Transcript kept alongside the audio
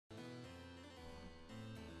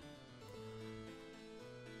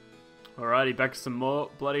Alrighty, back to some more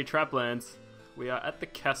bloody Traplands. We are at the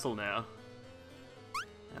castle now.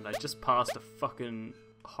 And I just passed a fucking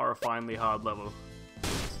horrifyingly hard level.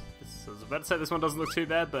 I was about to say this one doesn't look too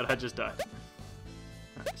bad, but I just died.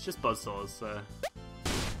 It's just buzzsaws, so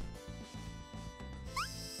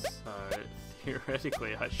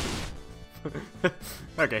theoretically I should...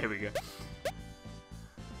 Okay, here we go.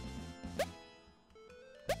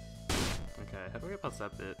 Okay, how do I get past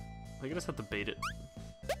that bit? I just have to beat it.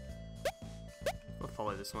 I'll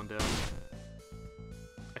follow this one down.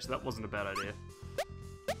 Actually, that wasn't a bad idea.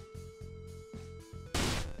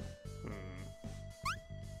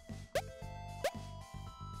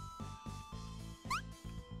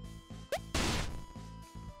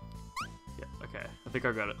 Okay, I think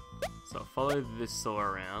I got it. So I'll follow this saw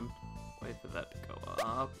around, wait for that to go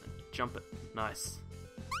up, and jump it. Nice.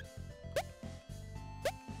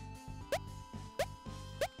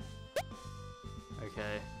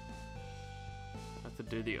 Okay. I have to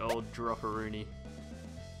do the old drop-a-rooney.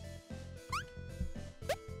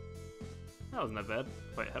 That wasn't that bad.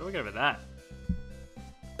 Wait, how do I get over that?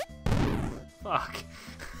 Fuck.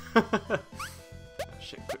 Oh,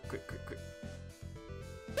 shit, quick.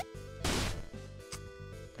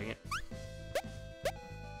 Dang it.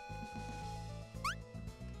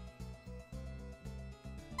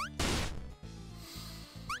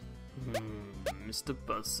 Mr.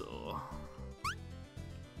 Buzzsaw.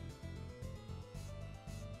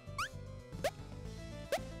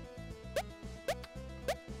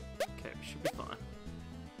 Okay, we should be fine.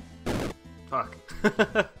 Fuck.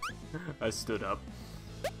 I stood up.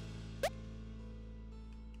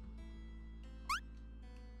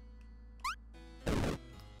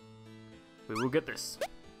 We will get this.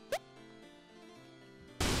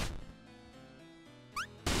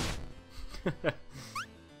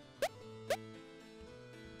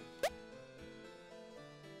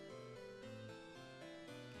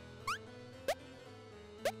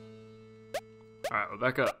 Alright, we're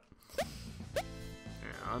back up.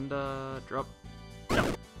 And, drop.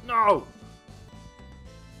 No! No!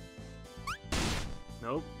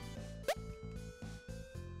 Nope.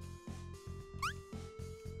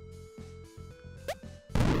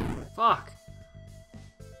 Fuck!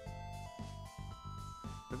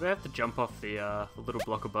 Maybe I have to jump off the little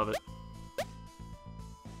block above it.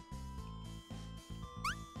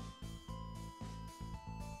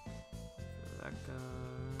 That guy...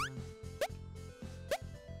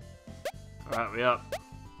 Alright, we up.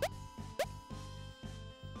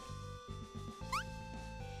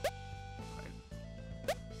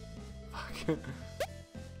 Fuck.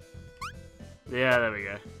 Yeah, there we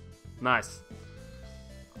go. Nice.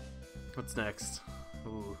 What's next?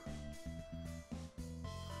 Ooh.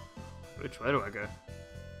 Which way do I go?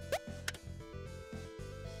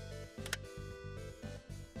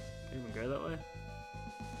 Can you even go that way?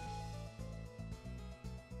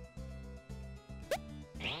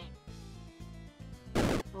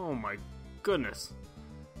 Oh my goodness.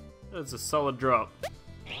 That's a solid drop.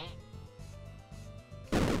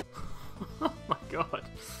 Oh my god.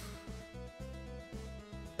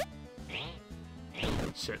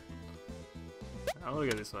 Shit. I wanna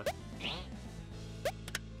go this way.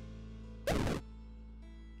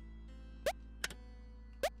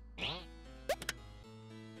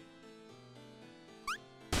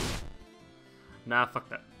 Nah, fuck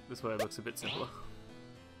that. This way looks a bit simpler.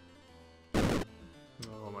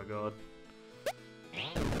 Oh my god.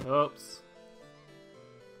 Oops.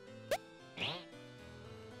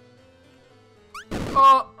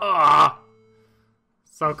 Oh! Ah!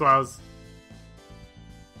 So close.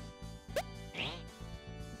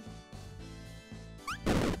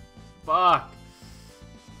 Fuck!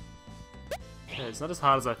 Okay, it's not as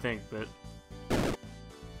hard as I think, but...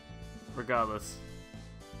 regardless.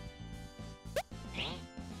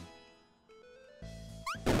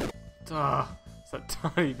 Ah, it's that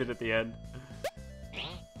tiny bit at the end.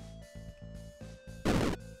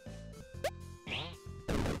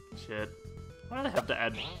 Shit. Why do they have to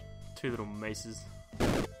add two little maces?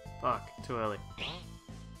 Fuck, too early.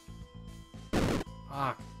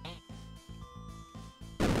 Fuck.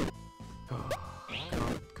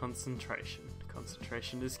 Concentration.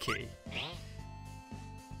 Concentration is key.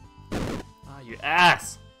 Ah, you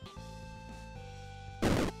ass!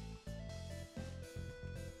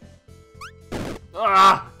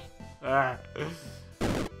 Ah! Ah!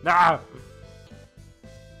 No!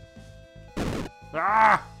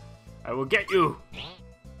 Ah! I will get you!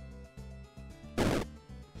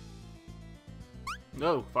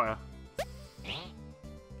 No, fire.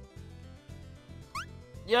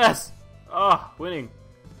 Yes! Ah, winning.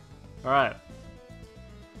 Alright.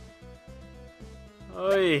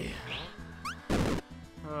 Oi.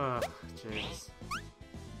 Oh, jeez.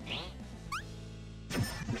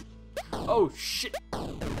 Oh, shit!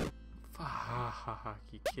 Fuck,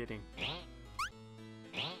 you kidding?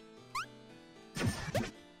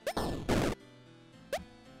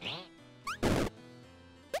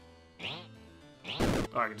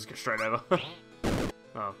 Oh, I can just go straight over.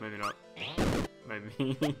 Oh, maybe not.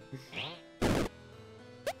 Maybe.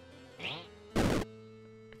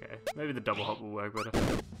 Okay, maybe the double hop will work better.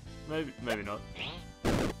 Maybe not.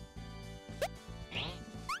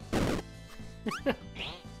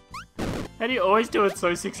 How do you always do it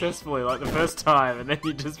so successfully, like the first time, and then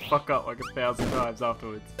you just fuck up like 1,000 times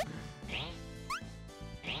afterwards?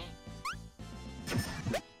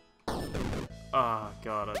 Oh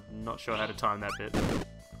god, I'm not sure how to time that bit.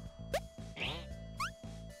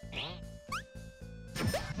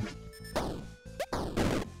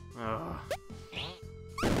 Oh.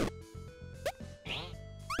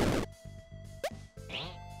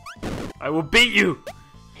 I will beat you!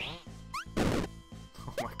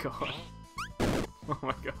 Oh my god. Oh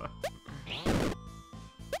my god.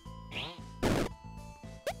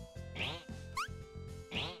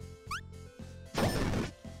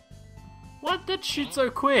 What? That shit so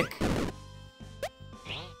quick?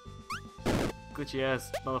 Glitchy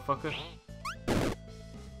ass motherfucker.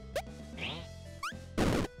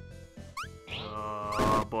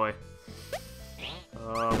 Oh boy.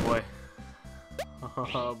 Oh boy.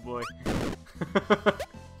 Oh boy.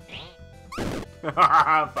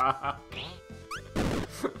 Fuck.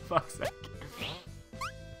 Fuck's sake.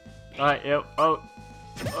 Alright, yep. Oh.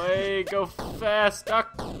 Oi, go fast.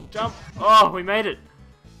 Duck. Jump. Oh, we made it.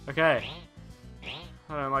 Okay.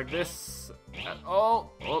 I don't like this at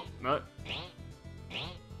all. Oh, no.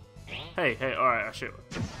 Hey, alright, I shoot.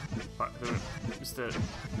 Fuck, Mr.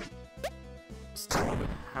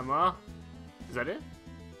 Hammer. Is that it?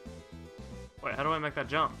 Wait, how do I make that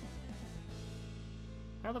jump?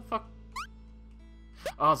 How the fuck?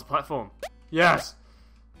 Oh, it's a platform. Yes!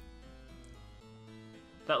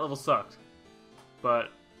 That level sucked.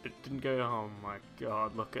 But it didn't go. Oh my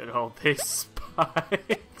god, look at all these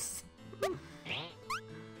spikes.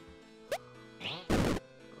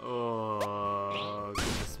 Oh,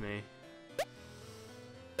 goodness me.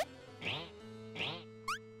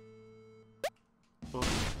 Oh,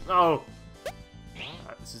 no!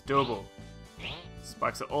 Alright, this is doable.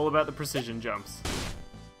 Spikes are all about the precision jumps.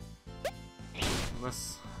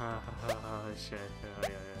 Unless... shit. Oh, yeah.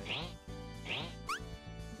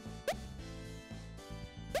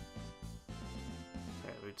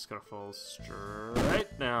 Okay, we just gotta fall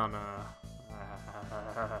straight down.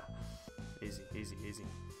 Easy.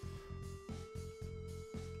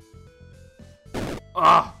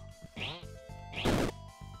 Ah!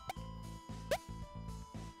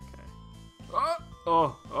 Okay.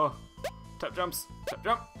 Oh! Tap jumps! Tap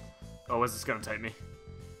jump! Oh, where's this gonna take me?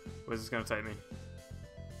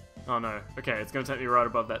 Oh no. Okay, it's gonna take me right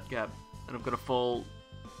above that gap. And I'm gonna fall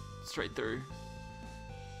straight through.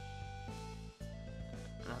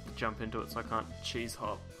 And I have to jump into it so I can't cheese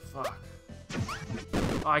hop. Fuck.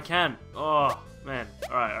 Oh, I can! Oh, man.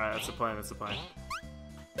 Alright, that's the plan. Just gotta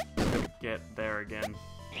get there again.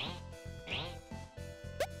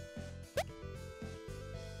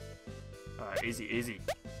 Alright, easy.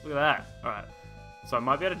 Look at that. Alright. So I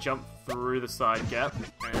might be able to jump through the side gap,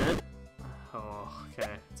 and... Oh,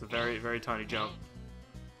 okay. It's a very, very tiny jump.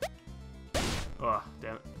 Oh,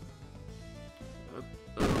 damn it.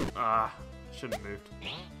 Shouldn't have moved.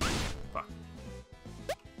 Fuck.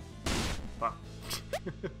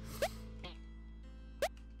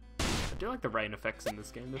 I do like the rain effects in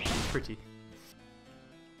this game. They're pretty.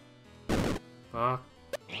 Fuck.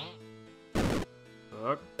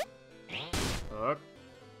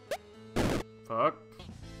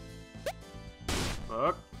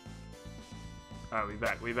 Alright,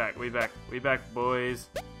 we back, boys.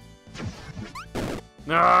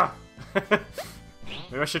 Nah!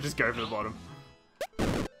 Maybe I should just go for the bottom.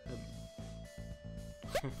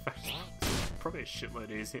 In fact, it's probably a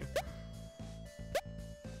shitload easier.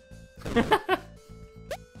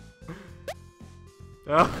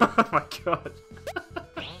 Oh my god.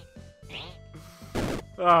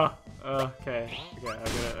 Oh, okay.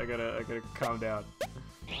 I gotta calm down.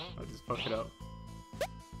 I'll just fuck it up.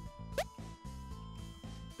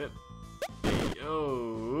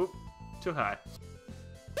 Oh, too high.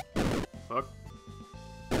 Fuck.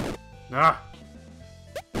 Nah.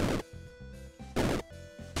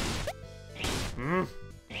 I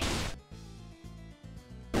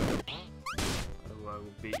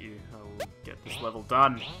will beat you. I will get this level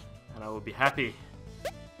done, and I will be happy.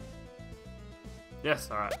 Yes,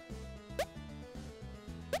 alright.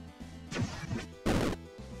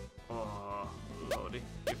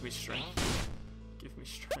 Give me strength. Give me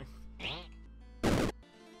strength.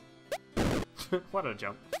 Why did I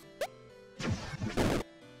jump?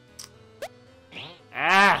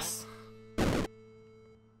 Ass!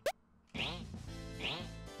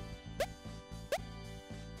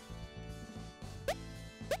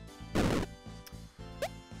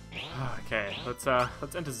 Okay, let's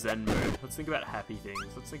enter Zen mode. Let's think about happy things.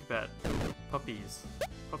 Let's think about puppies.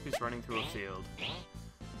 Puppies running through a field.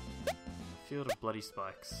 Field of bloody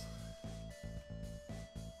spikes.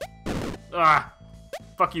 Ah!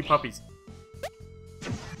 Fuck you, puppies.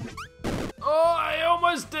 Oh, I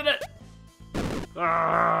almost did it!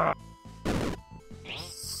 Ah!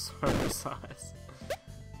 So precise.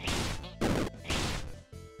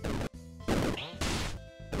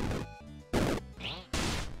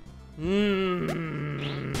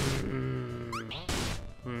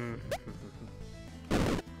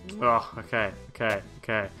 Oh, okay.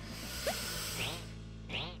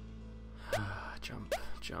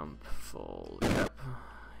 Jump, fall, cap,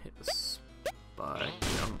 hit the spike,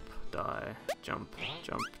 jump, die, jump,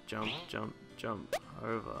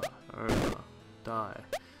 over, die.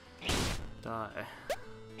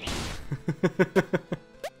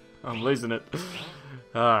 I'm losing it.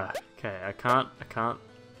 Okay, I can't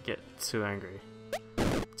get too angry.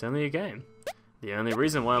 It's only a game. The only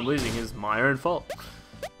reason why I'm losing is my own fault.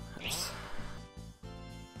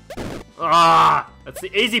 That's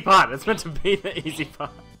the easy part. It's meant to be the easy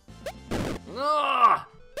part.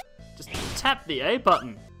 Just tap the A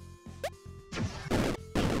button.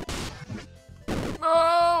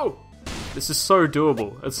 No! This is so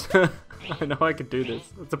doable. It's I know I can do this.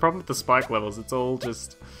 It's the problem with the spike levels. It's all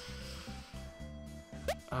just...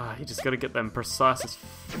 you just gotta get them precise as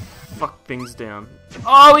fuck things down.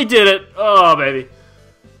 Oh, we did it! Oh, baby.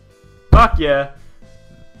 Fuck yeah.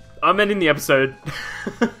 I'm ending the episode.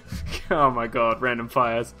 Oh my god, random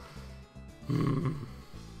fires.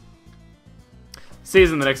 See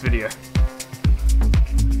you in the next video.